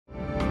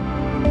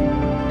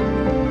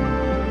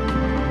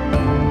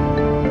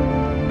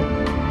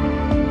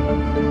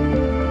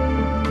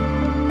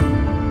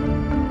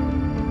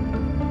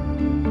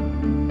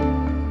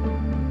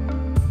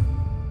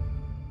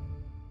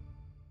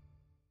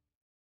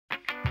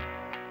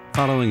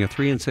Following a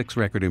 3-6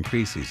 record in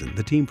preseason,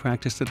 the team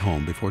practiced at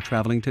home before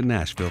traveling to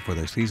Nashville for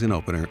their season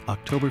opener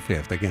October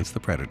 5th against the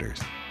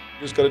Predators.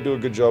 We just got to do a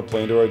good job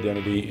playing to our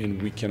identity,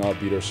 and we cannot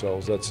beat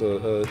ourselves. That's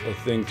a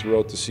thing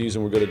throughout the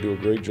season. We've got to do a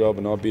great job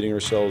of not beating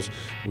ourselves.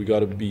 We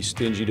got to be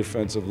stingy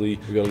defensively.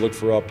 We got to look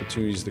for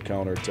opportunities to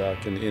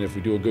counterattack, and if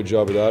we do a good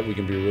job of that, we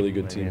can be a really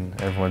good team.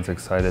 Everyone's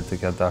excited to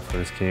get that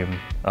first game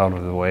out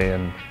of the way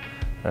and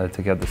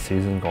to get the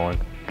season going.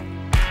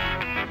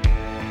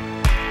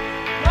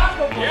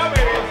 Yeah,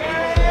 baby.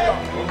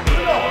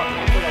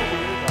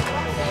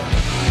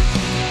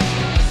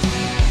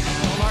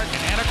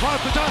 And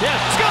across the top. Yes.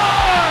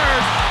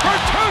 Scores!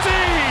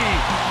 Bertuzzi!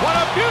 What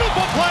a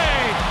beautiful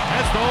play!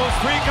 As those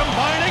three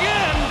combine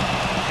again,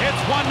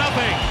 it's 1-0.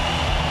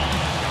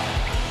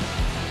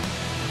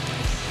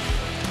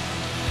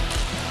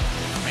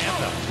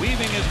 Mantha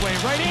weaving his way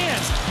right in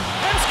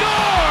and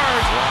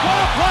scores! What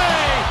a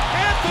play!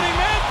 Anthony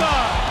Mantha!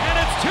 And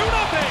it's 2-0.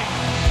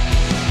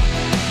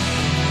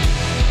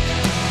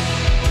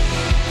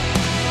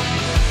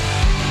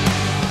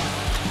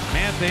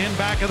 In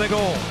back of the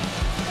goal.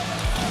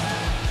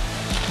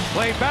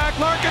 Played back,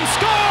 Larkin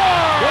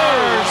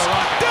scores!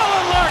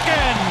 Dylan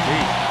Larkin!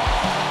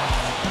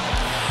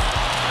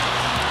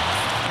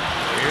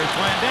 Here's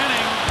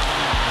Glendening,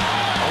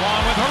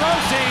 along with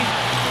Hirose.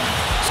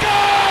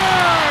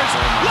 Scores!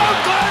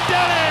 Luke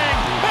Glendening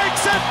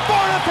makes it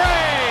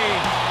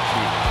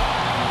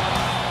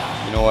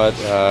 4-3! You know what?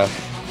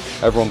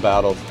 Everyone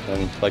battled,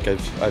 and like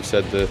I've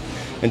said, the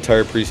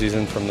entire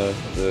preseason from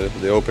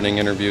the opening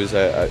interviews,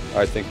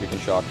 I think we can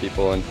shock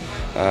people, and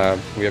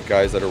we have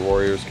guys that are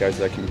warriors, guys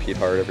that compete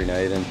hard every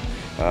night, and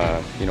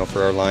you know,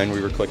 for our line we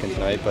were clicking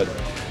tonight, but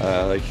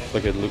like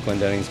look at Luke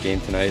Glendening's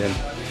game tonight, and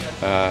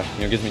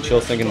you know, it gives me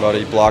chills thinking about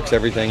it. He blocks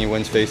everything, he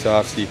wins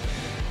face-offs, he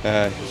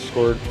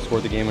scored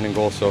the game-winning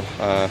goal, so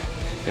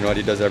you know what,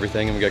 he does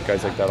everything, and we got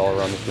guys like that all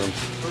around this room.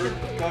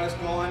 Got us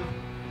going.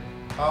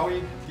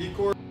 Howie,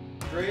 D-Core,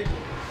 great.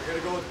 We're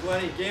gonna go with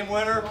Glenny, game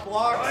winner,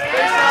 block. Oh,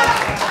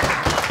 yeah.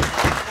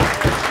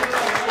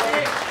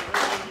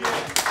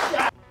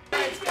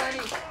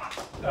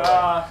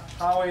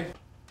 Howie,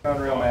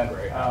 unreal, man.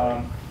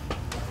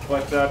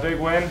 But big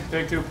win,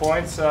 big 2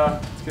 points.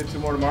 Let's get 2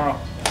 more tomorrow.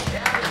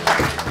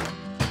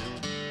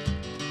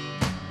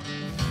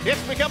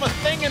 It's become a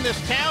thing in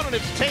this town, and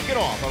it's taken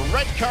off. A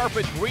red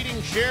carpet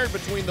greeting shared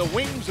between the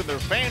Wings and their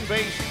fan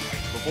base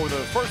before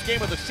the first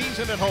game of the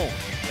season at home.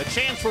 A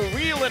chance for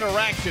real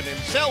interaction and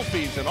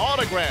selfies and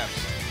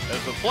autographs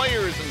as the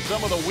players and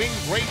some of the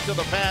Wings greats of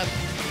the past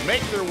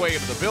make their way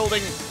into the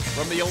building.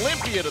 From the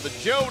Olympia to the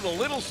Joe to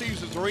Little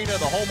Caesars Arena,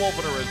 the home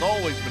opener has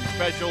always been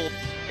special,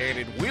 and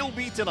it will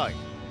be tonight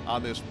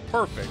on this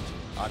perfect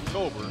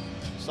October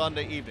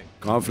Sunday evening.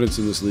 Confidence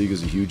in this league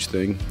is a huge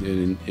thing,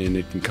 and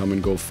it can come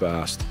and go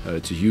fast.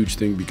 It's a huge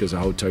thing because of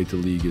how tight the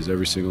league is.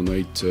 Every single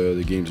night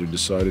the games are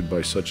decided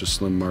by such a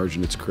slim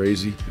margin, it's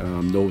crazy.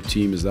 No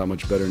team is that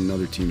much better than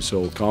another team,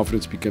 so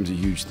confidence becomes a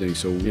huge thing.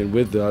 So, and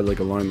with that, like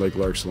a line like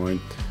Lark's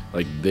line,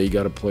 like they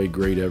got to play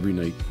great every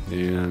night,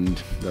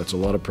 and that's a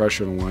lot of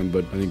pressure on the line.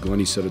 But I think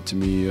Glennie said it to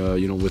me.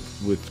 You know,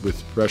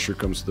 with pressure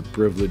comes the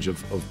privilege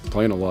of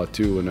playing a lot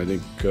too, and I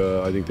think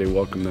they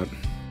welcome that.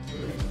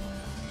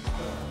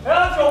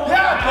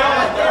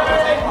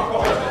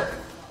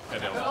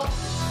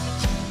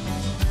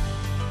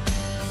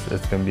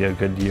 It's going to be a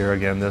good year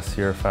again this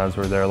year. Fans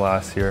were there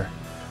last year.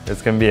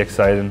 It's going to be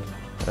exciting.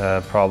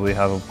 Probably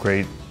have a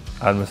great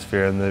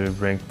atmosphere in the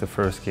rink the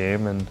first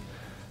game, and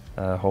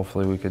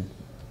hopefully we could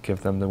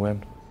give them the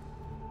win.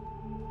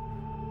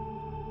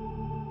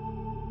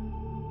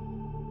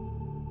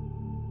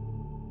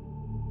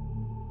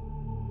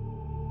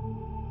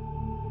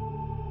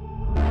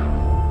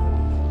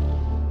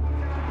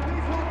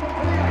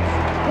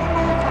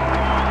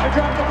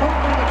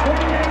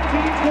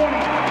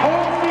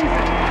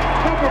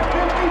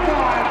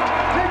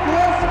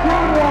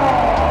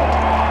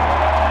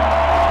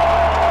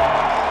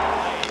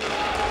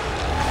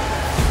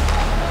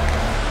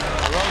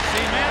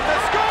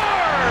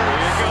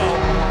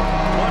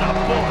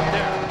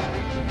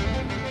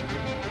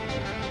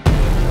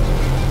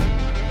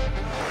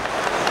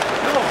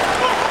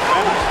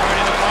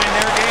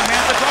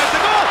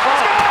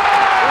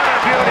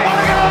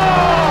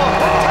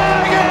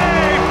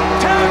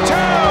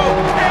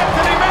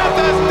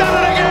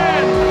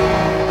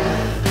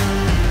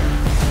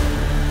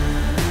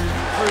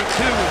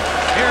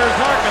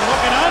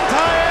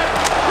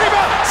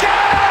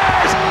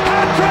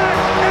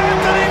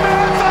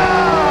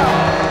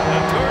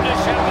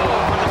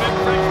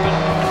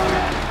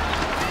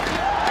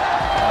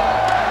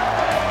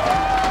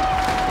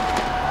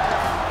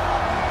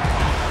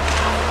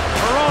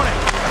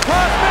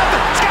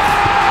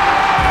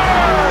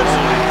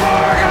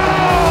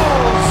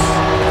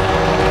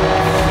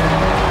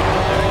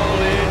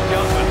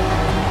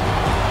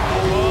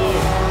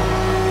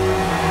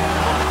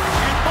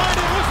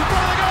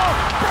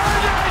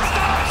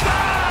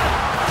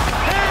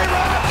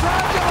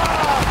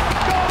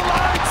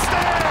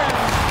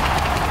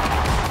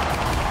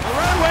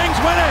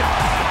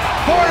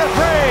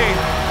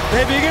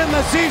 They begin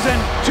the season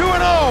 2-0,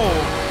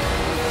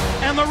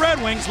 and the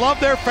Red Wings love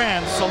their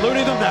fans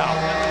saluting them now.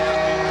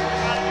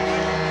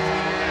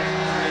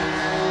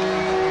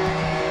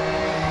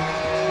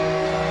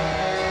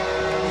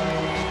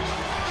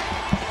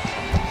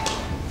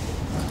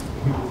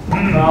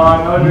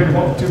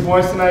 Another 2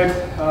 points tonight.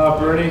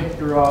 Bernie,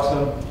 you were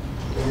awesome.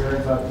 Your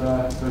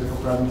physical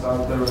presence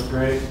out there was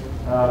great.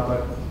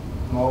 But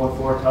Mo with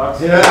 4 tucks.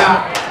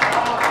 Yeah!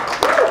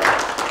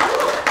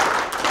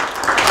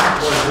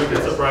 We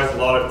could surprise a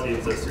lot of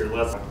teams this year.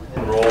 Let's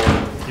roll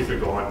and keep it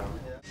going.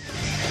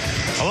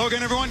 Hello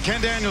again, everyone. Ken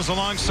Daniels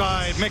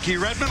alongside Mickey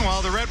Redmond.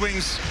 While the Red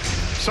Wings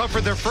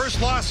suffered their first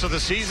loss of the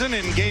season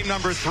in game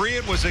number 3,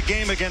 it was a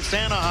game against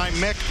Anaheim,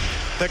 Mick,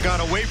 that got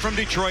away from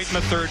Detroit in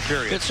the third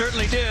period. It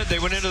certainly did. They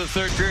went into the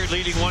third period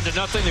leading 1-0.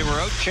 They were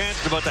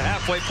outchanced about the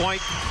halfway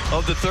point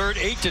of the third,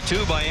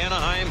 8-2 by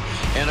Anaheim,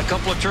 and a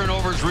couple of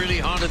turnovers really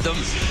haunted them,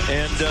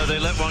 and they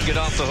let one get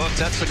off the hook.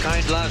 That's the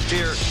kind last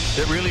year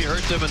that really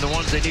hurt them, and the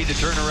ones they need to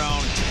turn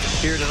around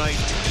here tonight.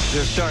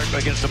 Their start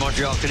against the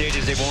Montreal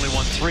Canadiens, they've only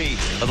won 3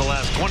 of the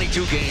last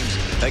 22 games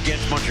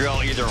against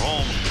Montreal, either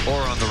home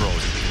or on the road.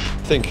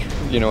 I think,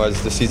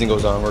 as the season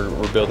goes on, we're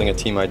building a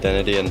team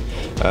identity, and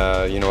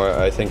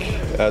I think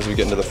as we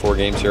get into the 4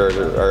 games here,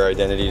 our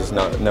identity is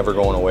never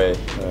going away.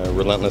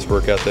 Relentless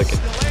work ethic.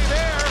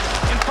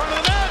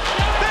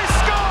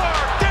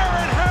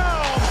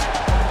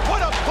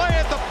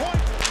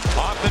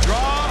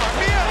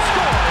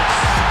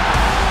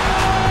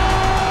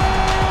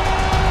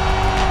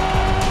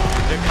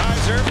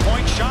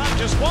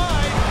 Just wide,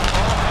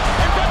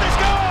 and then they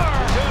score!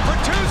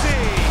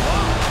 Bertuzzi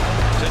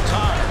to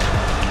Tar.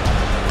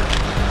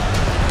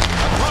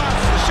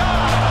 Across the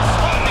shot,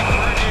 sliding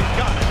Bernie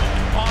got it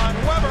on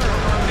Weber.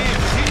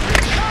 He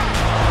shot.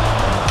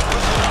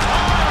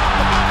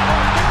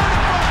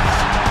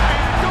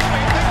 And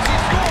Domi thinks he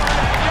scored,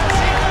 and yes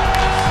he does.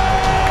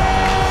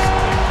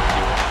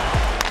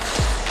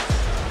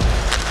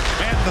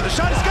 And for the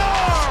shot, he scores!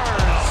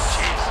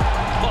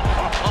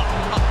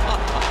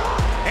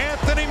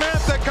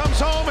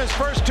 Comes home, his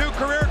first 2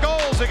 career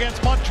goals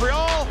against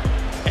Montreal,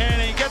 and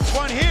he gets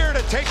one here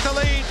to take the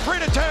lead, 3-2.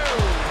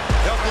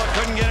 Hilkla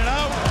couldn't get it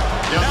out.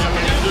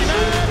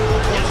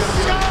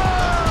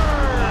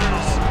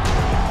 Scores!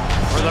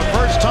 For the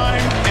first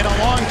time in a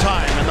long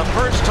time, and the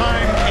first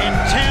time in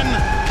 10,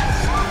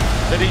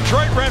 the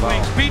Detroit Red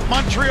Wings beat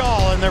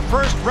Montreal in their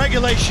first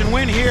regulation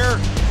win here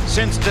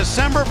since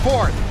December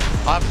 4th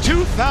of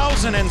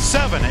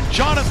 2007. And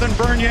Jonathan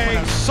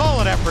Bernier,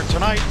 solid effort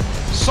tonight.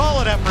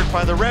 Solid effort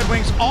by the Red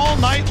Wings all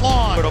night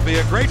long. It'll be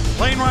a great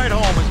plane ride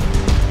home.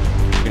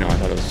 I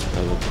thought it was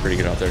pretty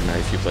good out there tonight.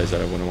 A few plays that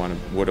I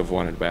would have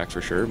wanted back for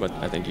sure, but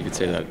I think you could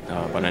say that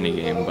about any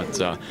game. But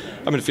I've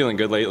been feeling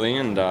good lately,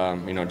 and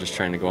just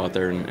trying to go out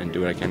there and do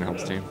what I can to help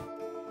the team.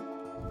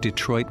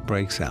 Detroit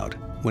breaks out,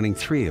 winning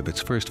 3 of its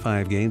first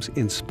 5 games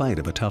in spite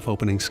of a tough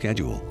opening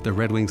schedule. The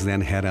Red Wings then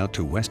head out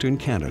to Western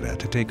Canada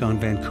to take on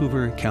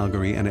Vancouver,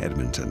 Calgary, and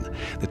Edmonton.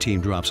 The team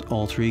drops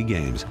all 3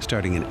 games,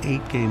 starting an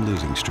 8-game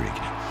losing streak.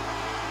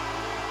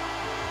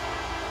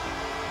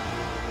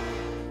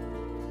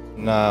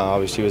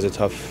 Obviously it was a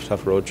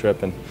tough road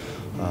trip, and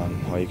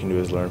all you can do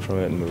is learn from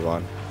it and move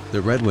on.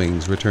 The Red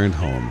Wings returned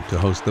home to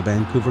host the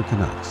Vancouver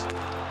Canucks.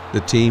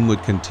 The team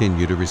would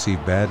continue to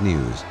receive bad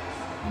news,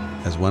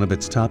 as one of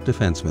its top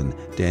defensemen,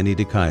 Danny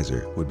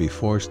DeKeyser, would be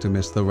forced to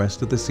miss the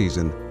rest of the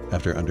season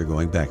after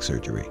undergoing back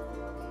surgery.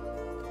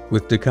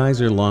 With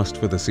DeKeyser lost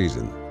for the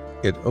season,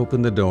 it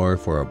opened the door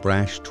for a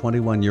brash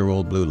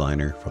 21-year-old blue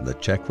liner from the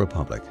Czech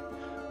Republic,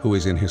 who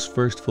is in his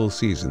first full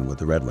season with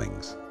the Red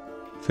Wings.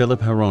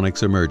 Filip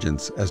Hronek's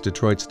emergence as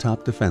Detroit's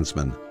top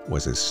defenseman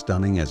was as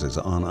stunning as his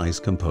on-ice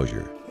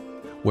composure.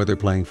 Whether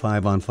playing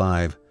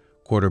 5-on-5,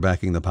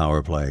 quarterbacking the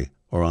power play,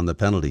 or on the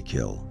penalty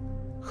kill,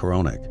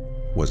 Hronek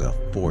was a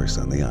force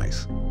on the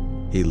ice.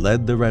 He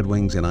led the Red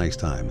Wings in ice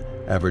time,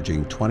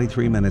 averaging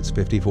 23 minutes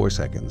 54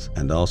 seconds,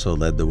 and also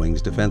led the Wings'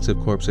 defensive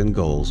corps in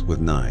goals with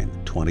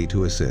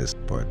 22 assists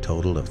for a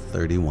total of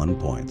 31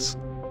 points.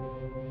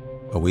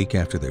 A week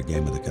after their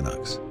game with the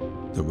Canucks,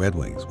 the Red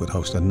Wings would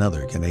host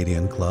another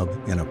Canadian club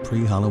in a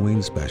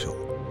pre-Halloween special,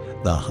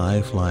 the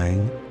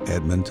high-flying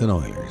Edmonton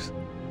Oilers.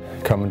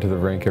 Coming to the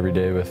rink every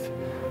day with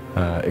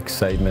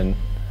excitement,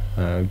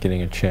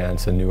 getting a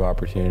chance, a new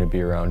opportunity to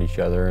be around each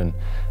other, and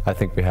I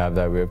think we have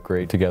that. We have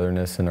great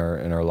togetherness in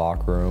our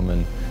locker room,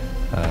 and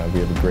we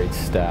have a great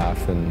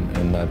staff,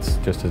 and that's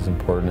just as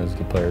important as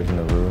the players in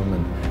the room,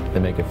 and they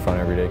make it fun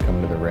every day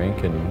coming to the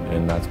rink,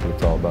 and that's what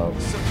it's all about.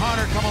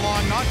 Connor come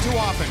along not too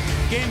often.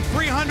 Game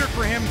 300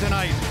 for him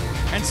tonight,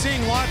 and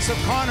seeing lots of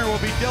Connor will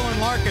be Dylan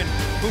Larkin,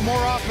 who more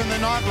often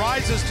than not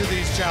rises to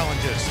these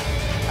challenges.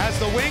 As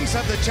the Wings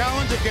have the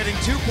challenge of getting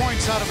 2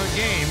 points out of a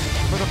game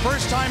for the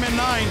first time in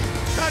 9,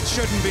 that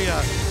shouldn't be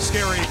a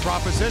scary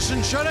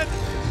proposition, should it?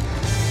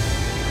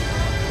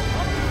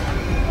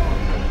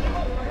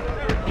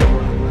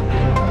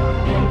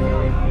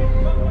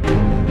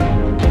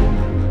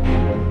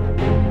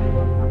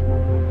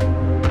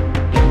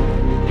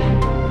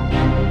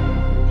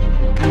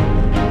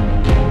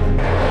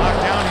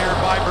 Knocked down here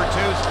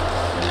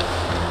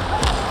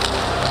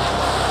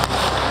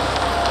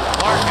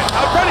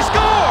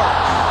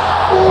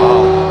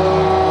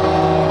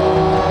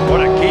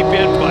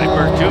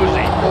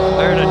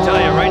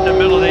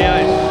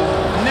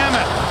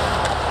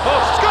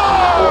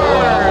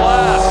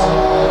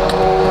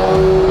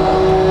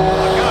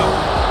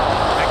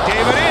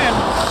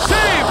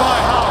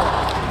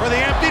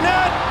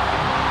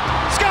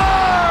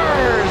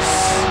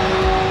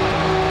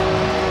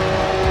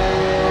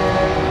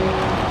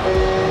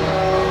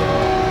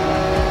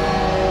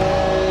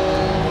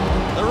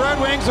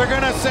are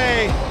going to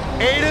say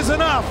 8 is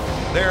enough.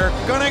 They're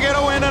going to get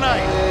a win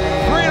tonight.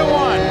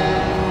 3-1.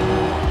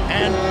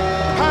 And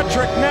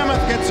Patrick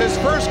Nemeth gets his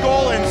first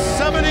goal in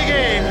 70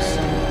 games,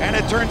 and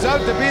it turns out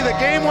to be the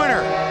game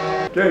winner.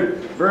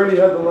 Okay, Bernie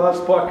had the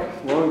last puck.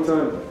 Long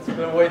time. It's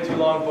been way too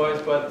long,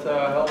 boys, but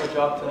hell of a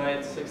job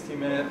tonight.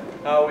 60-minute.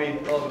 We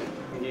love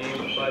the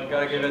game, but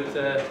gotta give it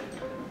to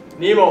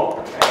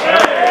Nemo.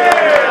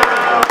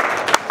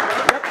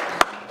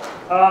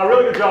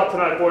 Really good job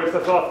tonight, boys.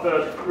 That's off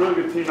the really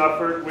good team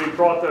effort. We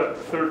brought the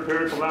third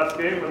period from last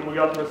game, and we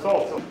got the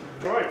result. So,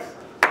 all right.